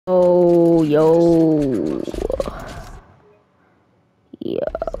Oh, yo.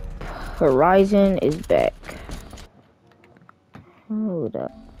 Yep. Horizon is back. Hold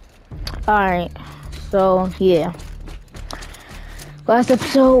up. Alright. So, yeah. Last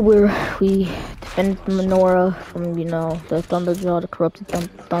episode where we defended the menorah from, the Thunderjaw, the corrupted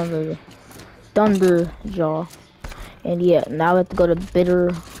Thunderjaw. And yeah, now we have to go to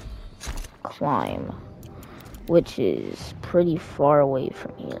Bitter Climb, which is pretty far away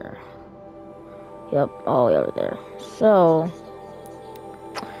from here. Yep, all the way over there. So,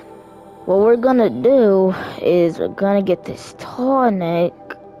 what we're gonna do is we're gonna get this tonic,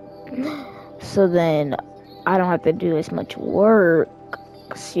 so then I don't have to do as much work,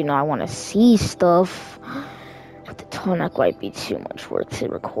 cause I want to see stuff, but the tonic might be too much work to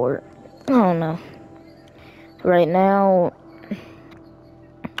record. I don't know. Right now,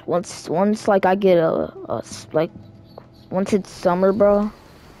 once like I get once it's summer, bro,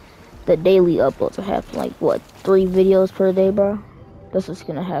 the daily uploads will happen. Like what, 3 videos per day, bro? That's what's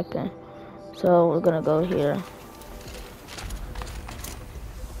gonna happen. So we're gonna go here.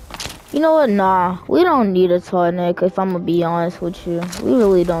 You know what? Nah, we don't need a tonic. If I'm gonna be honest with you, we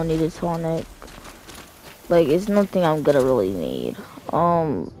really don't need a tonic. Like, it's nothing I'm gonna really need.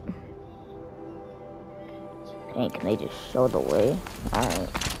 Dang, can they just show the way? Alright.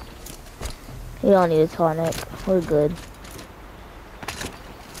 We don't need a tonic. We're good.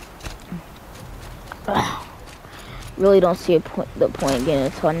 Really don't see the point in getting a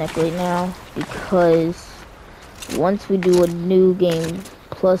tonic right now, because once we do a new game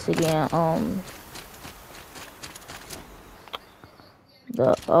plus again,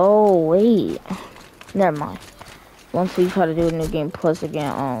 oh wait, never mind. Once we try to do a new game plus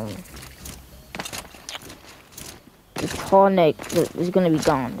again, the tonic is gonna be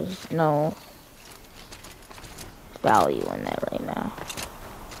gone. There's no value in that right now.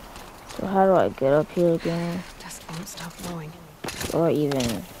 So how do I get up here again? Dust won't stop blowing. Do I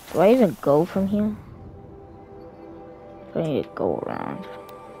even go from here? I need to go around.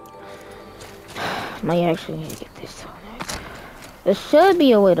 Might actually need to get this tonic. There should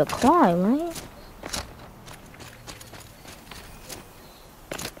be a way to climb, right?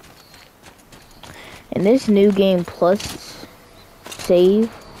 And this new game plus save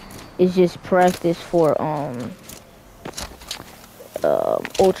is just practice for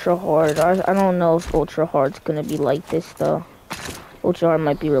ultra hard. I don't know if ultra hard's gonna be like this though. Ultra hard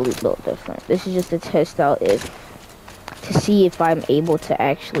might be really a little different. This is just to test out to see if I'm able to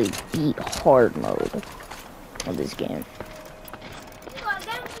actually beat hard mode of this game.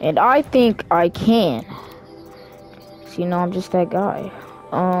 And I think I can. So I'm just that guy.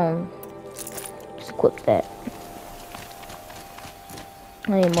 Just equip that.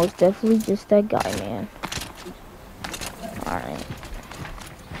 I am most definitely just that guy, man. Alright.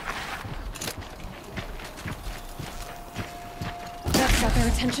 That's got their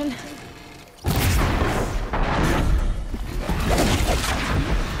attention.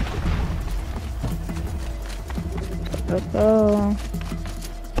 Let's go.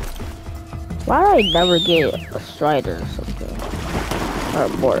 Why do I never get a strider or something? Or a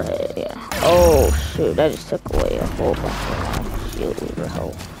boardhead, yeah. Oh shoot, that just took away a whole bunch of my shield or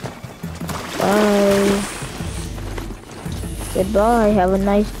health. Bye. Goodbye, have a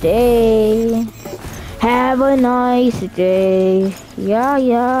nice day. Have a nice day.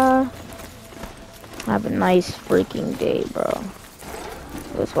 Yeah. Have a nice freaking day, bro.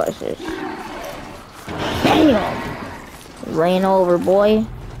 Let's watch this. Bam! Rain over, boy.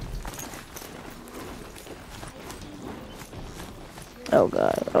 Oh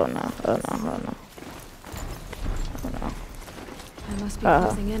god, oh no. I must be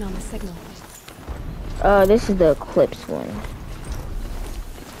closing in on the signal. This is the Eclipse one.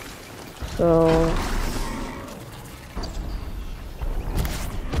 So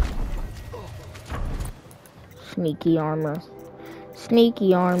sneaky armor. Okay,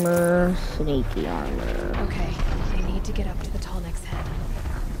 I need to get up to the Tallneck's head.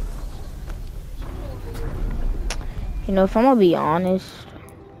 If I'm gonna be honest,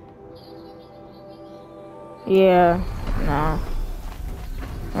 yeah, nah.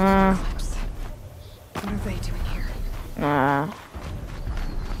 What are they doing here? Nah.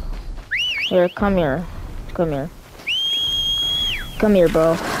 Here, come here. Come here,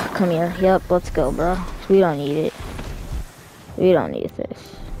 bro. Come here. Yep, let's go, bro. We don't need it. We don't need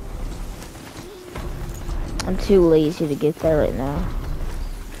this. I'm too lazy to get that right now.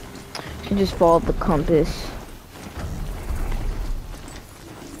 I can just follow the compass.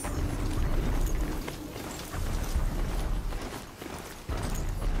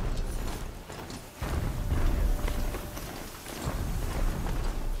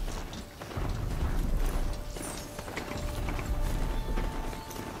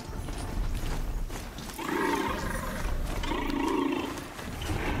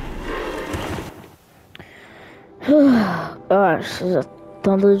 gosh, there's a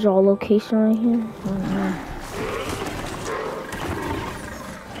Thunderjaw location right here. Oh no.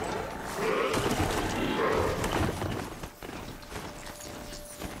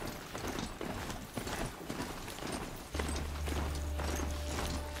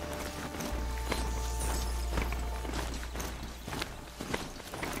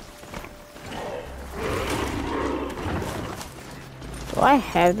 Do I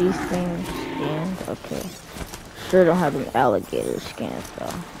have these things scanned? Okay. Sure don't have them alligator scanned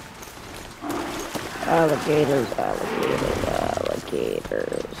though. Alligators.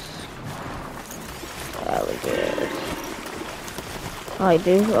 Oh, I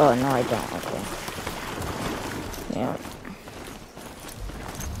do? Oh, no, I don't. Okay. Yeah.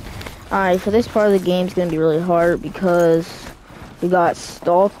 Alright, so this part of the game is going to be really hard because we got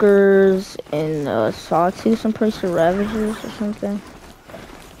stalkers and sawtooths, I'm pretty sure, ravagers or something.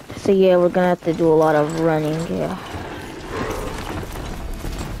 So yeah, we're going to have to do a lot of running, yeah.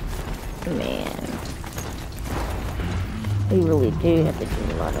 Man. We really do have to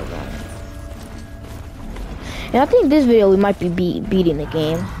do a lot of running. And I think this video we might be beating the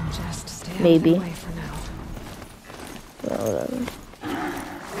game. Just stay maybe. away for now. Yeah, whatever.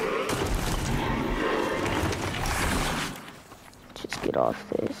 Just get off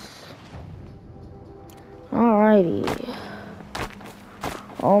this. Alrighty.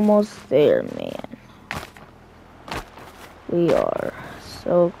 Almost there, man. We are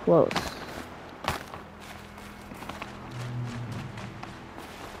so close.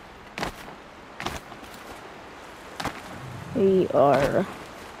 We are...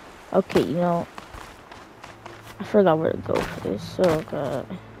 Okay, you know... I forgot where to go for this, so god.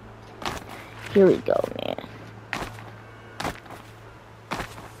 Here we go, man.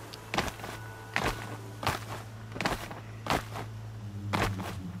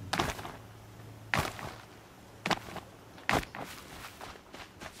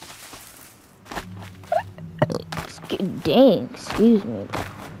 Dang, excuse me, bro.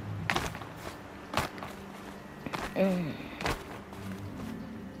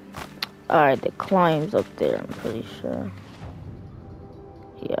 Alright, the climb's up there, I'm pretty sure.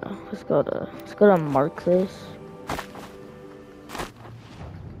 Yeah, let's go to mark this.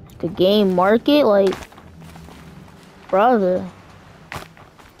 The game market, like, brother.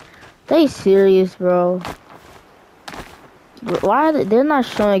 They serious, bro. Why are they're not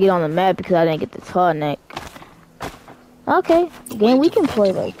showing it on the map because I didn't get the tall neck. Okay, game we can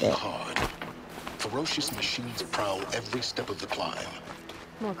play like that. Hard. Ferocious machines prowl every step of the climb.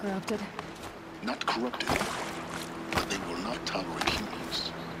 More corrupted. Not corrupted, but they will not tolerate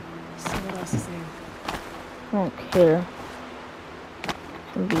humans. So what else is new? I don't care.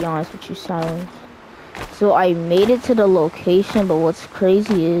 To be honest with you, Silence. So I made it to the location, but what's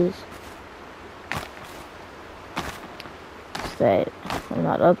crazy is that I'm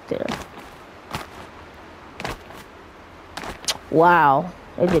not up there. Wow,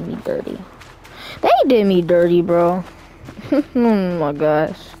 they did me dirty. They did me dirty, bro. Oh my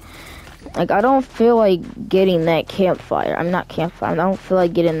gosh. Like, I don't feel like getting that campfire. I'm not campfire. I don't feel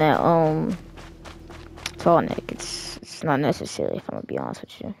like getting that, tall neck. It's not necessary, if I'm gonna be honest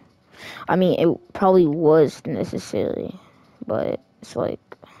with you. I mean, it probably was necessary, but it's like,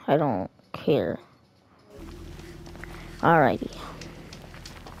 I don't care. Alrighty.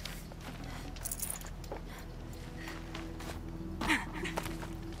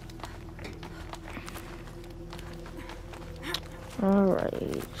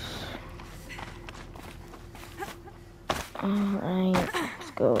 Alright. Alright,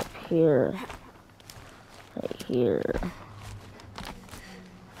 let's go up here. Right here.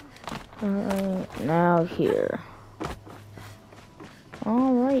 Alright, now here.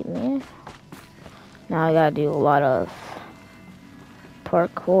 Alright, man. Now I gotta do a lot of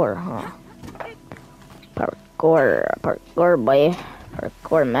parkour, huh? Parkour, boy.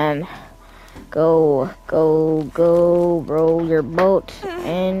 Parkour, man. Go, row your boat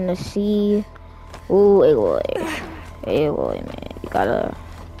in the sea. Ooh, hey boy, man. You gotta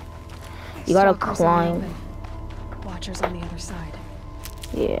Stalkers in the climb. open. Watchers on the other side.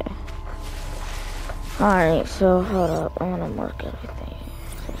 Yeah. Alright, so hold up. I wanna mark everything.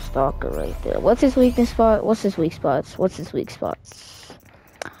 So stalker right there. What's his weakness spot? What's his weak spots?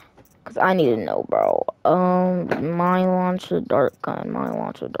 Cause I need to know, bro. Mine launcher, dark gun.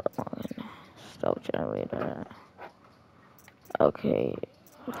 Stealth generator. Okay.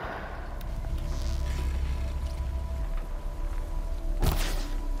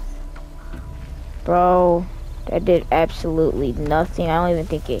 Bro, that did absolutely nothing. I don't even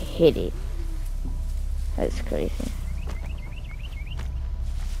think it hit it. That's crazy.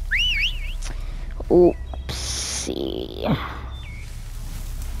 Oopsie.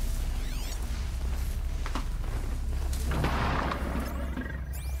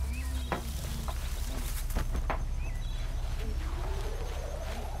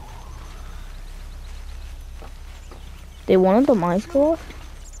 Did one of the mines go off?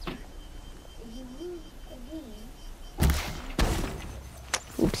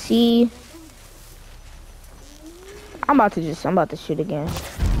 Oopsie. I'm about to shoot again.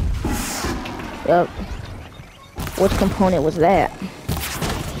 Yep. Which component was that?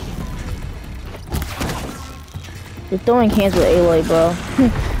 You're throwing hands with Aloy, bro.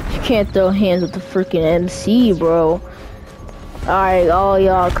 You can't throw hands with the freaking MC, bro. Alright, all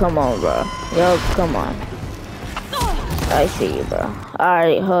y'all, come on, bro. Yo, come on. I see you, bro.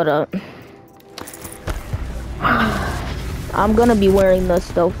 Alright, hold up. I'm gonna be wearing the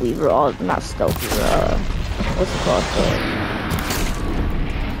stealth weaver, not stealth weaver, what's it called?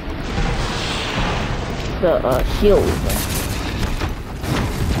 The shield weaver.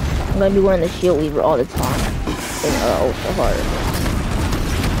 I'm gonna be wearing the shield weaver all the time. In Ultra Hard.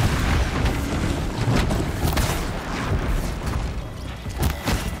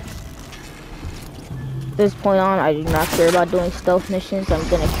 At this point on, I do not care about doing stealth missions. I'm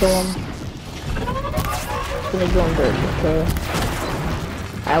gonna kill them. I'm gonna do them dirty, okay?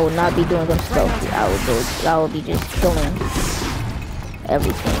 I will not be doing them stealthy. I will be just killing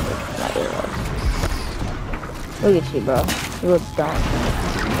everything with my arrows. Look at you, bro. You look dumb.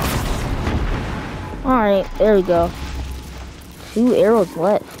 Alright, there we go. 2 arrows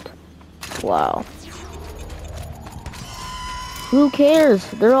left. Wow. Who cares?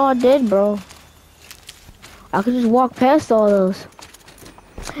 They're all dead, bro. I could just walk past all those.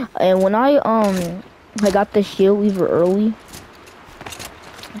 And when I got the shield weaver early,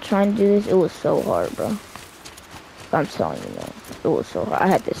 trying to do this, it was so hard, bro. I'm telling you, man. It was so hard. I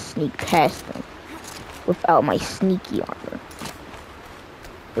had to sneak past them without my sneaky armor.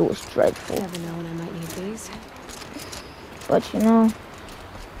 It was dreadful. Never know when I might need these. But you know,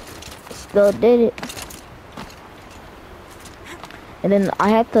 still did it. And then I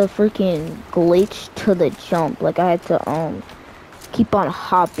had to freaking glitch to the jump. Like I had to keep on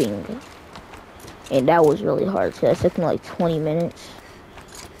hopping. And that was really hard. So that took me like 20 minutes.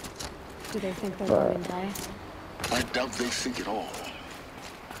 Do they think they're going to die? I doubt they think at all.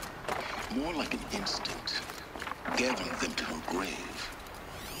 More like an instinct, gathering them to her grave.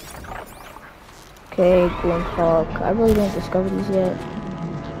 Okay, Glimfog. I really didn't discover these yet.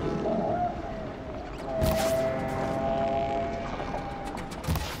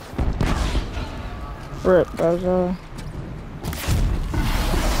 Rip, Bozo.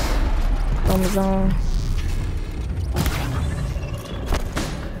 Thumbs on.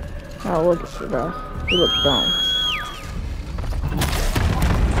 Oh, look at you, bro. You look dumb.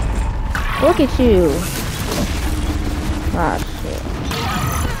 Look at you. Ah, shit.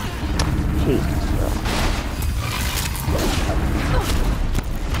 Jesus, bro.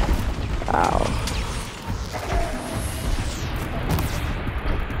 Ow.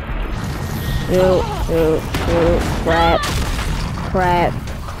 Shoot,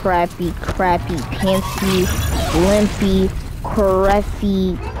 crappy, pantsy, limpy,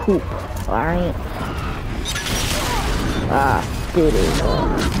 crappy poop. Alright. Ah, dude.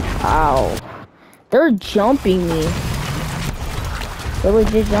 Ow. They're jumping me. They're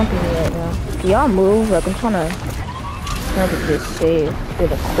legit jumping me right now. Can y'all move? Like, I'm trying to get this save.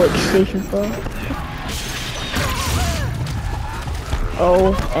 Get a quick station for.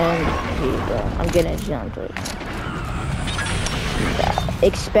 Oh, and here you go. I'm getting jumped right now.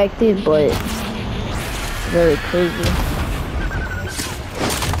 Expected, but very crazy.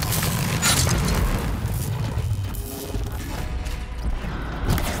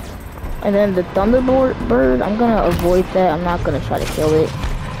 And then the Thunderbird, I'm gonna avoid that. I'm not gonna try to kill it.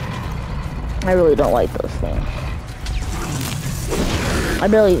 I really don't like those things. I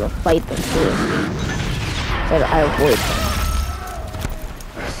barely even fight them too. But I avoid them.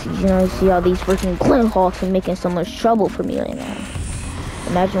 See, you know, see how these freaking Glimhawks are making so much trouble for me right now.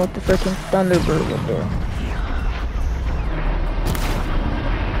 Imagine what the freaking Thunderbird would do.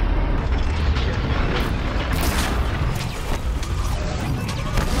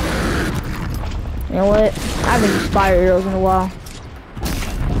 You know what? I haven't used fire arrows in a while.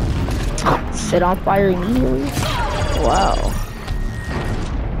 Set on fire immediately. Wow.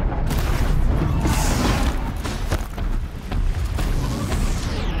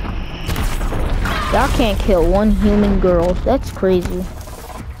 Y'all can't kill one human girl. That's crazy.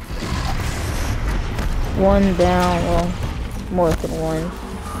 One down. Well, more than one.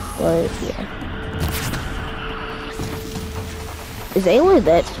 But yeah. Is Aloy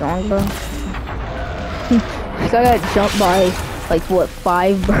that strong, bro? Like I got jumped by like what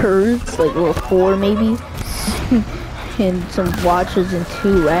 5 birds, like well 4 maybe, and some watchers and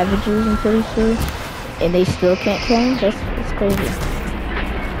 2 ravagers. I'm pretty sure, and they still can't kill me. That's crazy.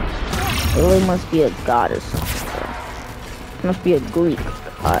 It really must be a god or something. Must be a Greek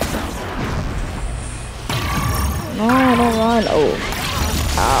god. No, don't run. Oh.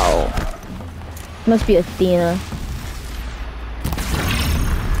 Ow. Must be Athena.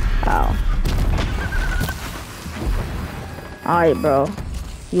 Ow. Alright, bro.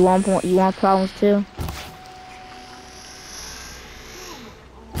 You want problems too?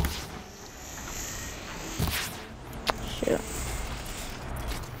 Shit.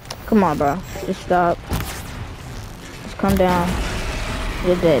 Come on, bro. Just stop. Just come down.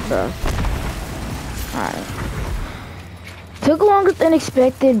 You're dead, bro. Alright. Took longer than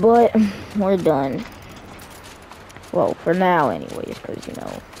expected, but we're done. Well, for now anyways, because, you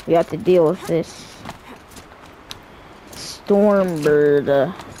know, we have to deal with this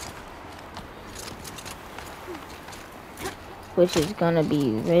Stormbird, which is gonna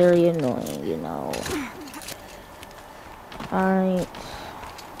be very annoying, you know. Alright.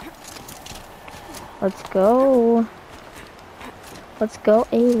 Let's go. Let's go,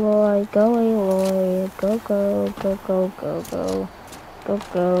 Aloy. Go, Aloy. Go, go, go, go, go, go. Go,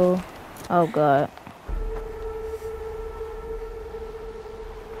 go. Oh, God.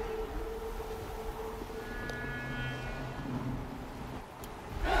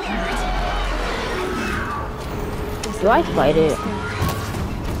 Do I fight it?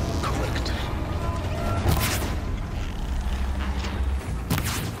 Correct.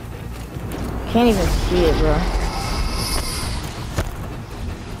 Can't even see it, bro.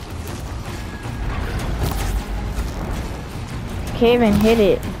 Can't even hit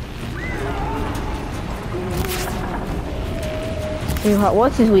it. Dude,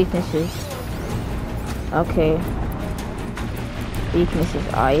 what's his weaknesses? Okay. Weakness is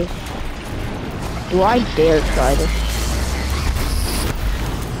ice. Do I dare try this?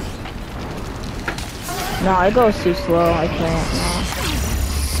 No, it goes too slow. I can't. No.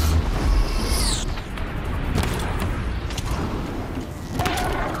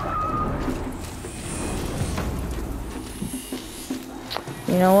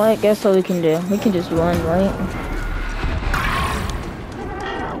 You know what? Guess what we can do? We can just run, right?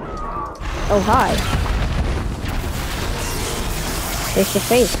 Oh, hi. Face to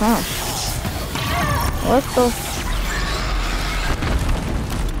face, huh? What the?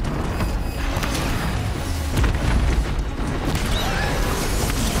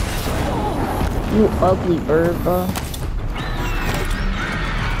 You ugly bird, bro.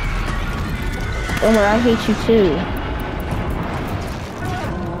 Don't worry, I hate you too.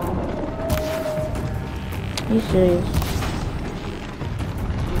 You serious?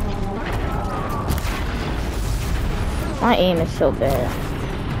 My aim is so bad.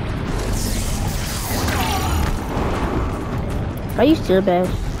 I used to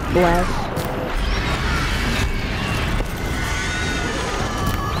blast.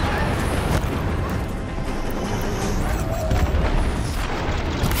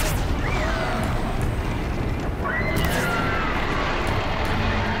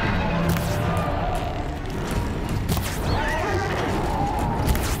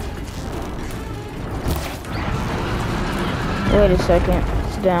 Wait a second,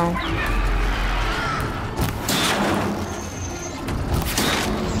 it's down.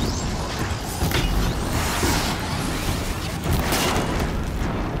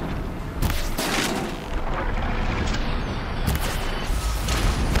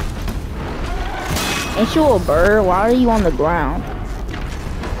 Ain't you a bird? Why are you on the ground?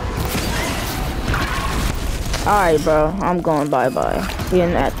 Alright, bro, I'm going bye-bye. See you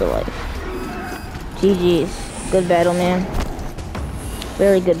in the afterlife. GG's. Good battle, man.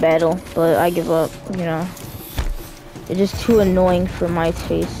 Very good battle, but I give up, you know. It's just too annoying for my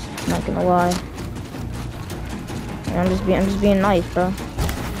taste, not gonna lie. And I'm just being nice, bro.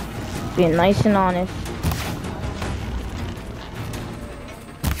 Being nice and honest.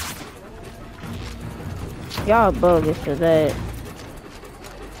 Y'all bogus for that.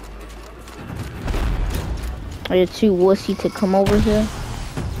 Are you too wussy to come over here?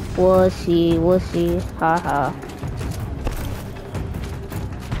 Wussy, wussy, haha.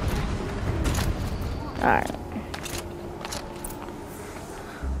 Alright.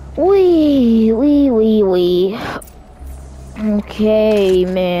 Wee. Okay,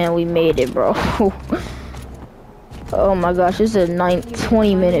 man, we made it, bro. Oh my gosh, this is a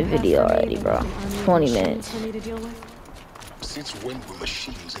 20-minute video already, bro. 20 minutes. Since when were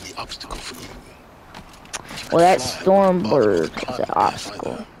machines any obstacle for you? Well, that Stormbird is an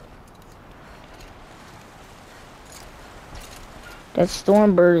obstacle. That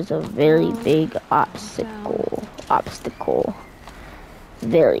Stormbird is a very big obstacle.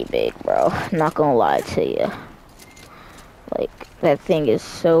 Very big, bro. Not gonna lie to you. Like, that thing is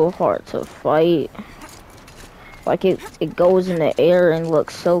so hard to fight. Like it goes in the air and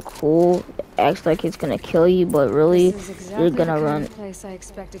looks so cool. It acts like it's gonna kill you, but really, This is exactly you're gonna the run. kind of place I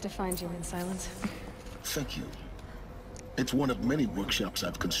expected to find you in, Silence. Thank you. It's one of many workshops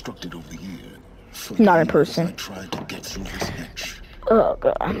I've constructed over the years. For Not in years, person. I tried to get through this hitch. Oh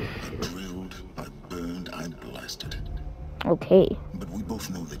god. I drilled, I burned, I blasted. Okay. But we both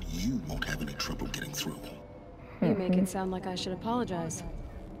know that you won't have any trouble getting through. You make it sound like I should apologize.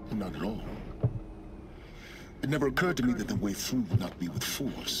 Not at all. It never occurred to me that the way through would not be with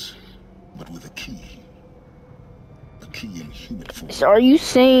force, but with a key. A key in human form. So are you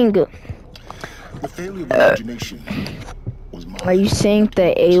saying? The failure of imagination was mine. Are you saying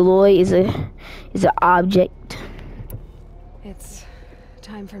that Aloy is an object? It's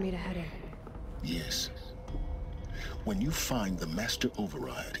time for me to head in. Yes. When you find the Master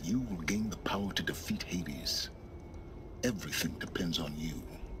Override, you will gain the power to defeat Hades. Everything depends on you.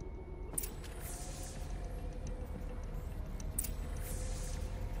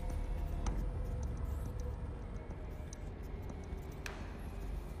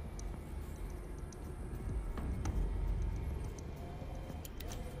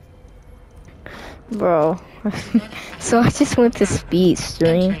 Bro. So I just went to speed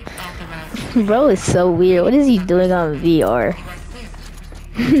stream. Bro is so weird. What is he doing on VR?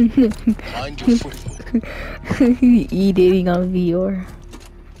 Find your footing. Eating on VR.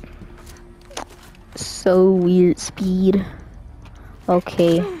 So weird speed.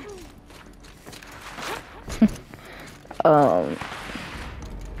 Okay. Oh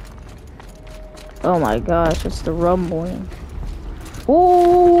my gosh, it's the rumbling.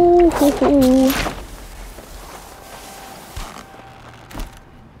 Ooh.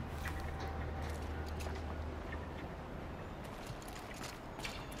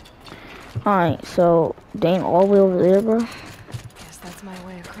 Alright, so dang, all the way over there, bro. Guess that's my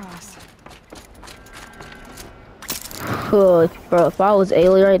way across. Bro, if I was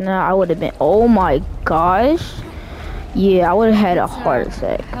Aloy right now, I would have been. Oh my gosh. Yeah, I would have had a heart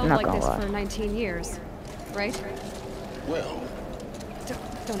attack. I'm Held not like gonna this lie. for 19 years, right? Well,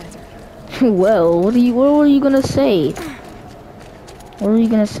 Don't answer. Well, what were you gonna say? What were you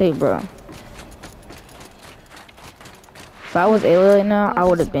gonna say, bro? If I was Aloy right now, I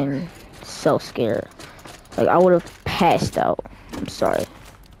would have been so scared. Like, I would have passed out. I'm sorry.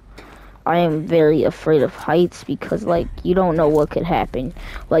 I am very afraid of heights because, like, you don't know what could happen.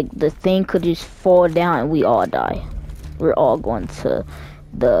 Like, the thing could just fall down and we all die. We're all going to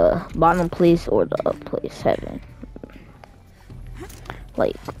the bottom place or the up place, heaven.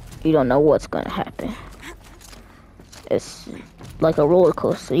 Like, you don't know what's gonna happen. It's like a roller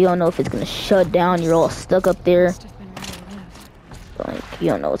coaster. You don't know if it's gonna shut down. You're all stuck up there. Must have been where I lived. Like, you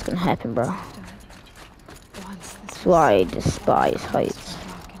don't know what's gonna happen, bro. Once this That's why I despise heights.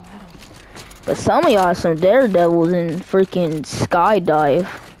 rock and metal. But some of y'all are some daredevils and freaking skydive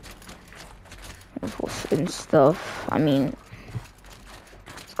and stuff. I mean,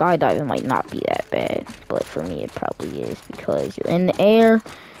 skydiving might not be that bad, but for me it probably is because you're in the air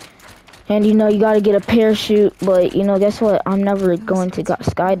and you know you gotta get a parachute. But you know, guess what? I'm never going to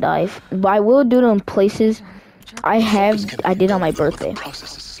skydive, but I will do them places. I did on my birthday. the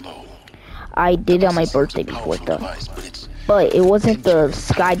process is slow. I did on my birthday before Powerful though. device, but it's But it wasn't the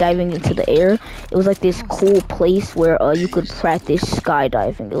skydiving into the air. It was like this cool place where you could practice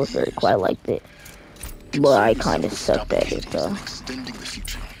skydiving. It was very cool. I liked it. But I kind of sucked at it though. extending the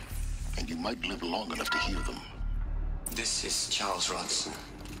future, and you might live long enough to hear them. This is Charles Ronson.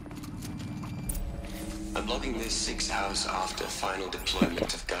 I'm logging this 6 hours after final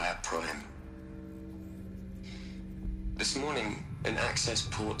deployment of Gaia Prime. This morning, an access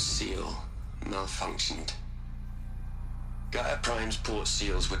port seal malfunctioned. Gaia Prime's port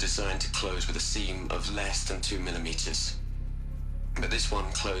seals were designed to close with a seam of less than 2 millimeters. But this one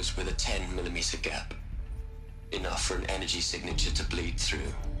closed with a 10 millimeter gap. Enough for an energy signature to bleed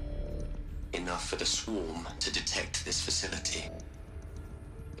through. Enough for the swarm to detect this facility.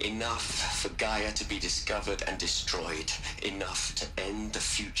 Enough for Gaia to be discovered and destroyed. Enough to end the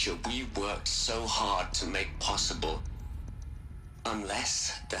future we worked so hard to make possible.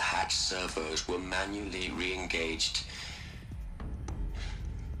 Unless the hatch servos were manually re-engaged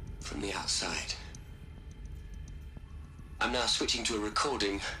from the outside. I'm now switching to a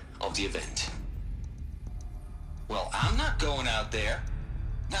recording of the event. Well, I'm not going out there.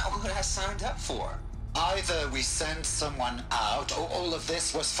 Not what I signed up for. Either we send someone out, or all of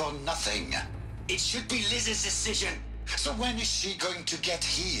this was for nothing. It should be Liz's decision. So when is she going to get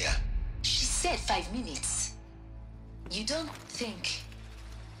here? She said 5 minutes. You don't think...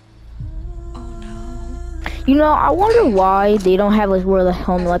 You know, I wonder why they don't have us wear the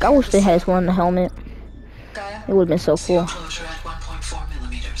helmet. Like, I wish they had us wearing the helmet. Gaia, It would have been so Seal cool. closure at 1.4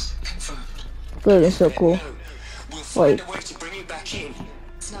 millimeters. Confirmed. Would have been so cool. No, we'll find Wait. a way to bring you back in.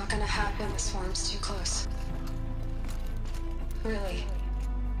 It's not gonna happen. The swarm's too close. Really.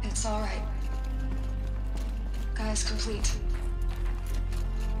 It's alright. Gaia's complete.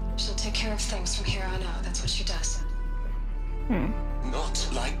 She'll take care of things from here on out. That's what she does. Not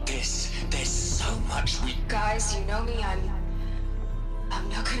like this. There's so much we... Guys, you know me. I'm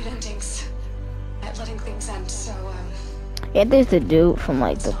no good at endings. At letting things end, so, Yeah, there's the dude from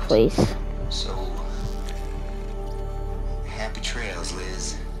like the place. So, happy trails,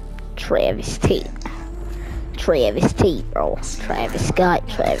 Liz. Travis Tate. Travis Tate, bro. Travis Scott,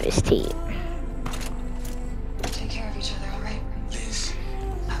 Travis Tate. take care of each other, alright? Liz,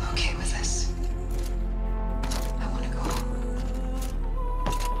 I'm okay with this. I want to go home.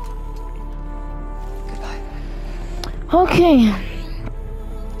 Goodbye. Okay.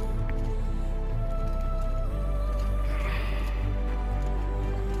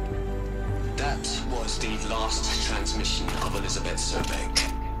 that was the last transmission of Elizabeth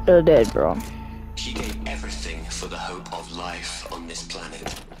Sobek. They're dead, bro. She gave everything for the hope of life on this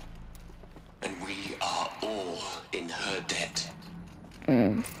planet. And we are all in her debt.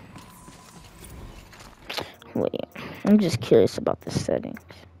 Wait, I'm just curious about the settings.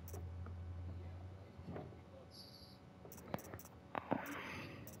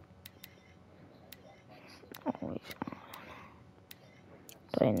 Always on.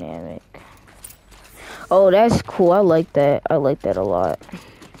 Dynamic. Oh, that's cool. I like that. I like that a lot.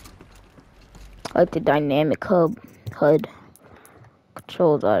 I like the dynamic HUD.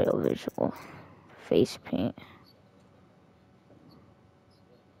 Controls audio visual. Face paint.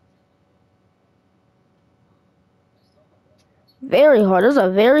 Very hard. Those are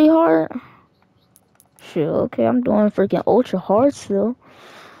very hard. Shit, okay, I'm doing freaking ultra hard still.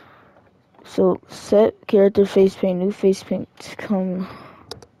 So, set character face paint, new face paint come.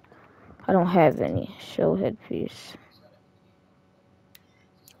 I don't have any. Show headpiece.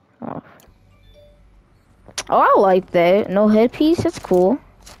 Oh. Oh, I like that. No headpiece? That's cool.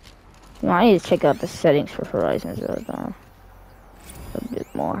 You know, I need to check out the settings for Horizon Zero Dawn a bit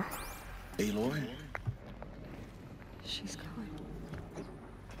more. Aloy? She's gone.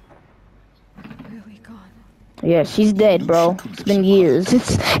 Really gone. Yeah, she's dead, bro. It's been years.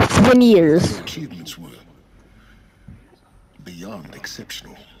 It's been years. Her achievements were beyond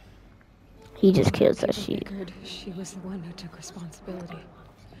exceptional. He just kills that shit. Figured she was the one who took responsibility.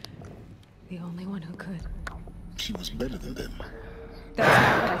 The only one who could. She was better than them. That's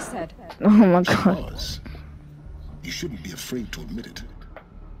not what I said. Oh my She god. was. You shouldn't be afraid to admit it.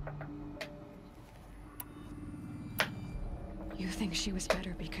 You think she was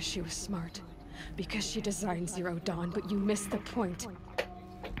better because she was smart. Because she designed Zero Dawn, but you missed the point.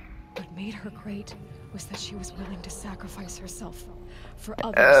 What made her great was that she was willing to sacrifice herself. For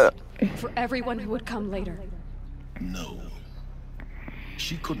others. For everyone who would come later. No.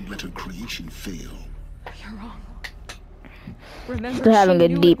 She couldn't let her creation fail. You're wrong. Remember, They're having she a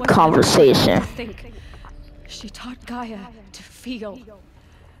knew it deep wasn't conversation. enough to think. She taught Gaia to feel,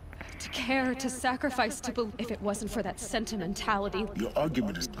 to care, to sacrifice, to believe. If it wasn't for that sentimentality, Your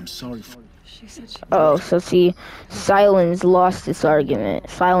argument is, I'm sorry for... she said she. Oh, so see, Silence lost this argument.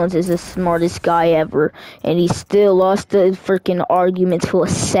 Silence is the smartest guy ever, and he still lost the freaking argument to a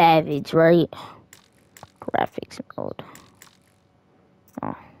savage, right? Graphics mode.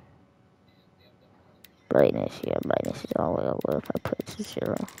 Oh. Brightness, yeah, brightness is all the way up. What if I put it to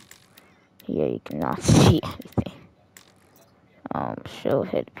 0? Here you cannot see anything. Show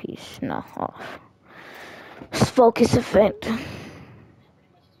headpiece, no, off. Focus effect.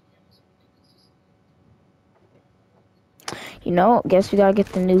 You know, guess we gotta get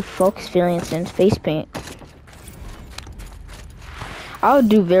the new focus variants in face paint. I would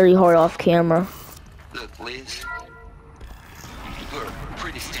do very hard off camera. Look, Liz. You're a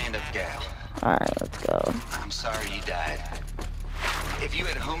pretty stand-up gal. Alright, let's go. I'm sorry you died. If you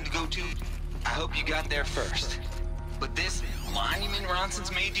had a home to go to, I hope you got there first. But this monument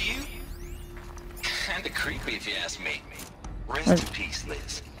Ronson's made to you? Kinda creepy if you ask me. Rest in peace,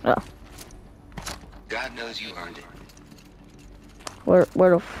 Liz. Oh, God knows you earned it. where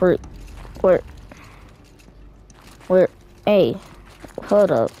the freak? Where, hey,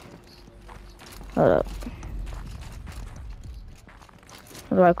 hold up. Hold up.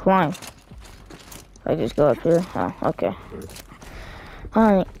 How do I climb? I just go up here? Oh, okay.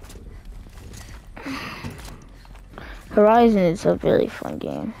 Alright. Horizon is a very fun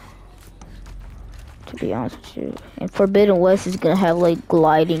game, to be honest with you. And Forbidden West is gonna have like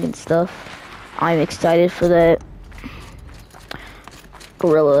gliding and stuff. I'm excited for that.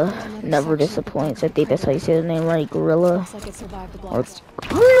 Gorilla never disappoints. I think that's how you say the name, right? Gorilla. Looks like it survived the Or blast.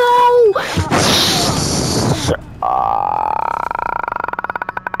 no!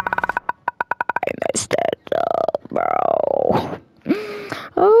 I messed that up, bro.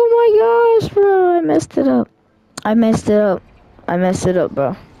 Oh my gosh, bro. I messed it up. I messed it up. I messed it up,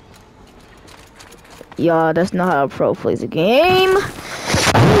 bro. Y'all, that's not how a pro plays a game.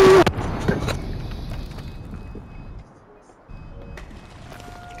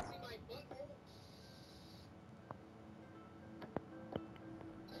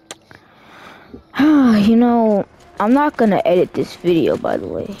 You know, I'm not gonna edit this video, by the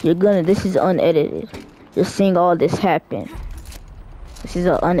way. This is unedited. You're seeing all this happen. This is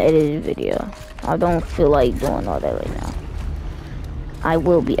an unedited video. I don't feel like doing all that right now. I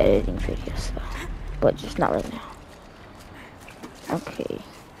will be editing videos though, but just not right now. Okay.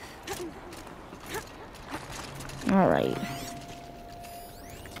 Alright.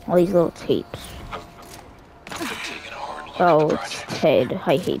 All these little tapes. Oh, it's Ted.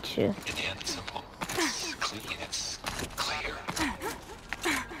 I hate you.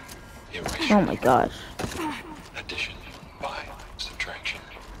 Oh my gosh. Addition by subtraction.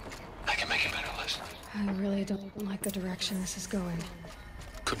 I can make a better list. I really don't like the direction this is going.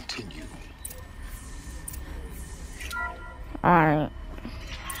 Continue. Alright.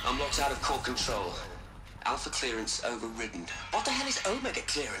 I'm locked out of core control. Alpha clearance overridden. What the hell is Omega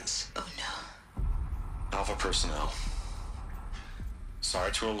clearance? Oh no. Alpha personnel.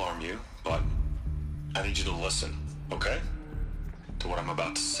 Sorry to alarm you, but I need you to listen, okay? To what I'm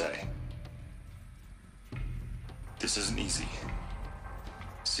about to say. This isn't easy.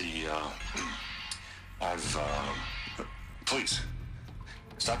 See, please,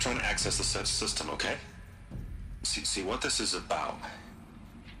 stop trying to access the system, okay? See, what this is about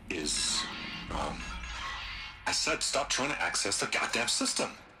is, I said stop trying to access the goddamn system.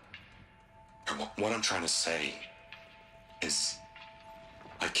 What I'm trying to say is,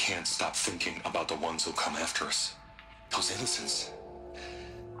 I can't stop thinking about the ones who come after us. Those innocents.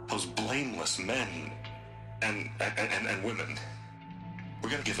 Those blameless men and women. We're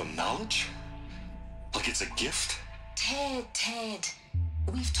gonna give them knowledge? Like it's a gift? Ted.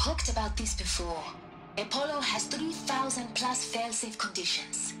 We've talked about this before. Apollo has 3,000 plus fail-safe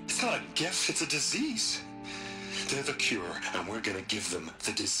conditions. It's not a gift, it's a disease. They're the cure, and we're gonna give them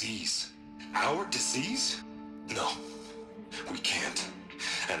the disease. Our disease? No, we can't.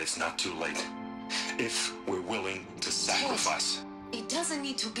 And it's not too late. If we're willing to sacrifice. It doesn't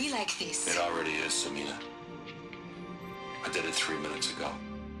need to be like this. It already is, Samina. I did it 3 minutes ago.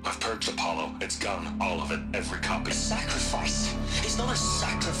 I've purged Apollo. It's gone. All of it. Every copy. A sacrifice? It's not a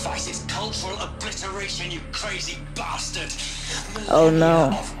sacrifice. It's cultural obliteration, you crazy bastard. Oh no.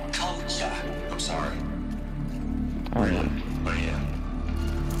 Of culture. I'm sorry. I am.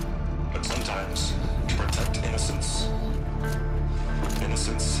 But sometimes, to protect innocence,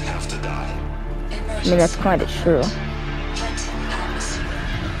 innocents have to die. I mean, that's kind of true.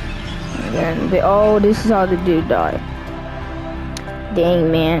 And then, oh, this is how the dude died.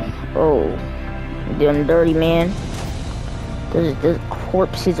 Dang, man. Oh, them dirty, man. The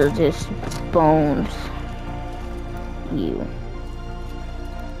corpses are just bones. You.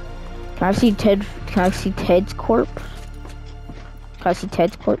 Can I see Ted? Can I see Ted's corpse? Can I see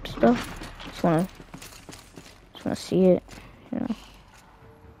Ted's corpse stuff? Just wanna see it. You know.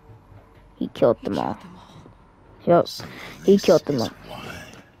 He killed them all. Yep. He killed them all.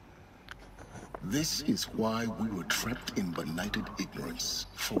 This is why we were trapped in benighted ignorance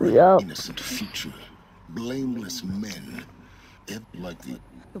for Yep. an innocent future. Blameless men, like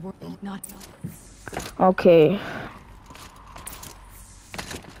the world not. Okay.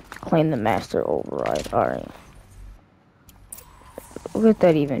 Claim the master override. Alright. What did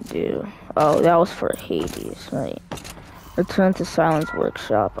that even do? Oh, that was for Hades, right? Return to Silence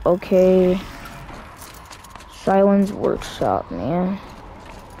Workshop. Okay. Silence Workshop, man.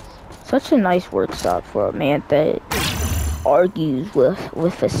 Such a nice workshop for a man that argues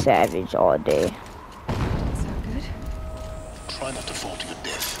with a savage all day. Is that good? Try not to fall to your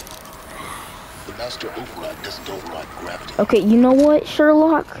death. The master override doesn't override gravity. Okay, you know what,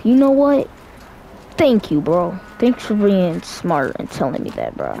 Sherlock? You know what? Thank you, bro. Thanks for being smart and telling me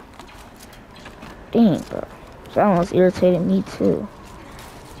that, bro. Dang, bro. That almost irritated me, too.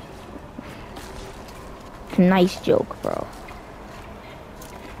 Nice joke, bro.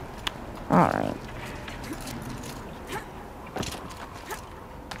 Alright.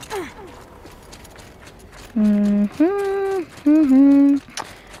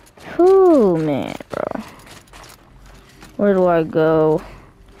 Oh man, bro. Where do I go?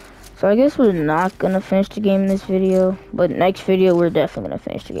 So I guess we're not gonna finish the game in this video, but next video we're definitely gonna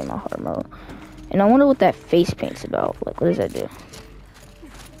finish the game on hard mode. And I wonder what that face paint's about. Like, what does that do?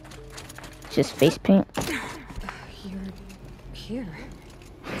 It's just face paint. You're here.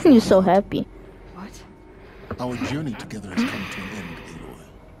 You're so happy. What? Our journey together has come to an end, Aloy.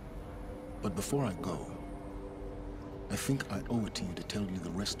 But before I go, I think I owe it to you to tell you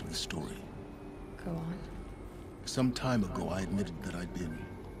the rest of the story. Go on. Some time ago, I admitted that I'd been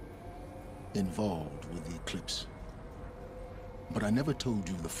involved with the Eclipse. But I never told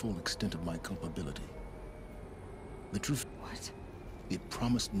you the full extent of my culpability. The truth... What? It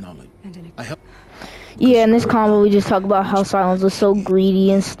promised knowledge. And I helped... Yeah, in this combo we just talk about how Silence was so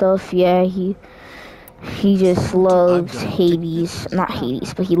greedy and stuff. Yeah, he just loves Hades. Not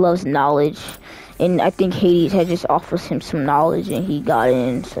Hades, but he loves knowledge. And I think Hades had just offers him some knowledge and he got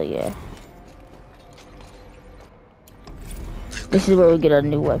in, so yeah. This is where we get a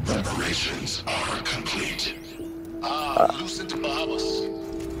new weapon. Preparations are complete. Loosen to Bahamas.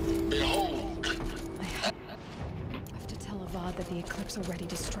 Behold. I have to tell Avad that the Eclipse are ready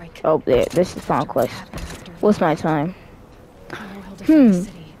to strike. Oh, there. This is the final quest. What's my time? I know he'll defend the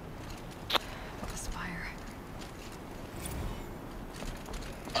city. This fire.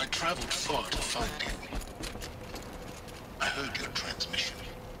 I traveled far to find you. I heard your transmission.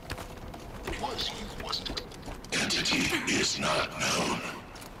 It was you, wasn't it? Entity is not known.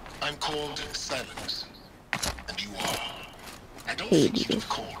 I'm called Silence. And you are. I don't think you get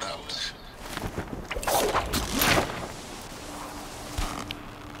called out.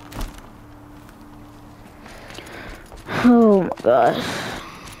 Oh my gosh.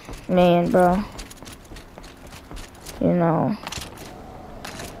 Man, bro. You know.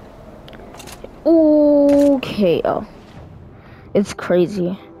 Okay, oh. It's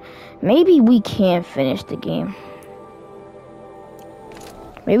crazy. Maybe we can finish the game.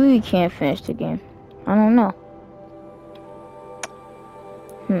 Maybe we can't finish the game. I don't know.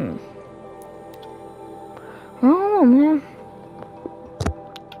 I don't know, man.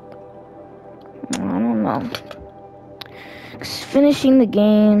 I don't know. 'Cause finishing the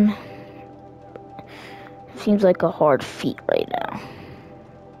game seems like a hard feat right now.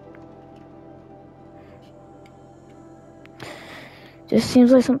 Just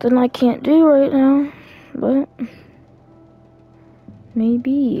seems like something I can't do right now, but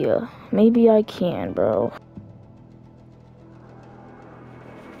maybe I can, bro.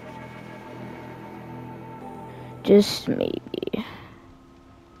 Just maybe.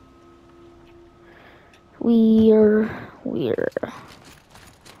 We're.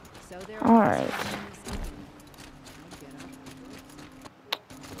 Alright.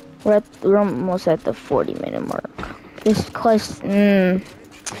 We're almost at the 40-minute mark. This quest, nah,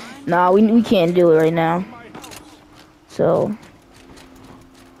 we can't do it right now. So,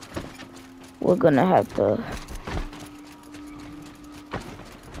 we're gonna have to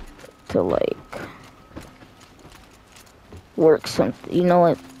like, work something. You know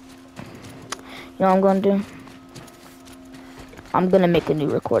what? You know what I'm gonna do? I'm gonna make a new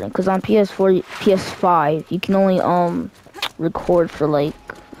recording, cause on PS4, PS5, you can only record for like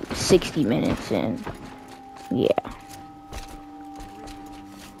 60 minutes, and yeah.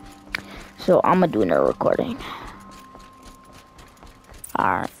 So I'm gonna do another recording.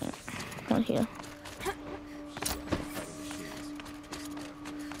 Alright, right here.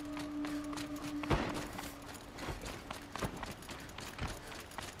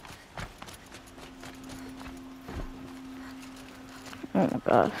 Oh my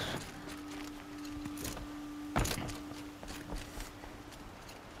gosh.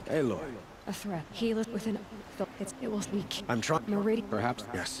 Aloy. A threat. Heal it within. It will weak. I'm trying. Meridian. Perhaps.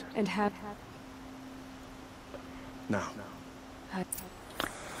 Yes. And have. Now.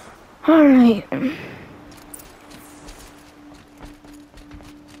 Alright.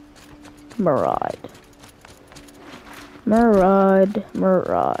 Murad. Where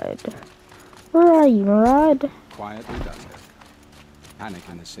are you, Murad? Quietly done. Panic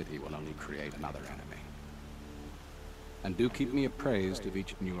in the city will only create another enemy. And do keep me appraised of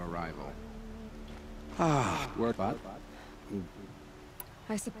each new arrival. Word but?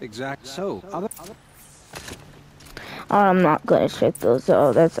 Exact. So, other... I'm not gonna check those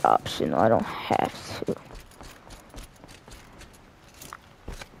out. That's optional. I don't have to.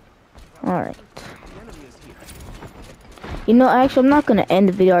 Alright. You know, actually, I'm not gonna end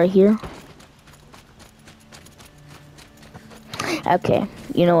the video right here. Okay.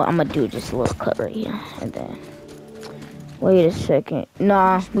 You know what? I'm gonna do just a little cut right here. And then... Wait a second.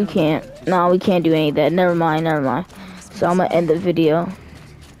 Nah, we can't. Nah, we can't do any of that. Never mind. So I'm gonna end the video.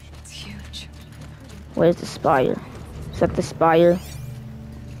 It's huge. Where's the spire? Is that the spire?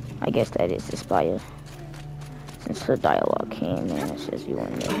 I guess that is the Spire. Since the dialogue came in, it says you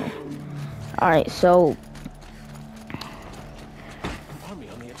weren't there. Alright, so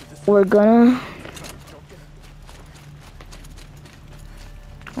we're gonna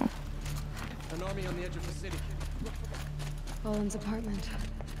An army on the edge of the city. Owen's apartment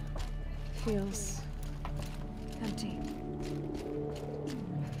feels empty.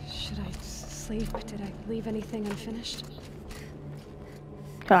 Should I sleep? Did I leave anything unfinished?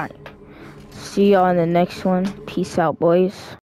 alright. See y'all in the next one. Peace out, boys.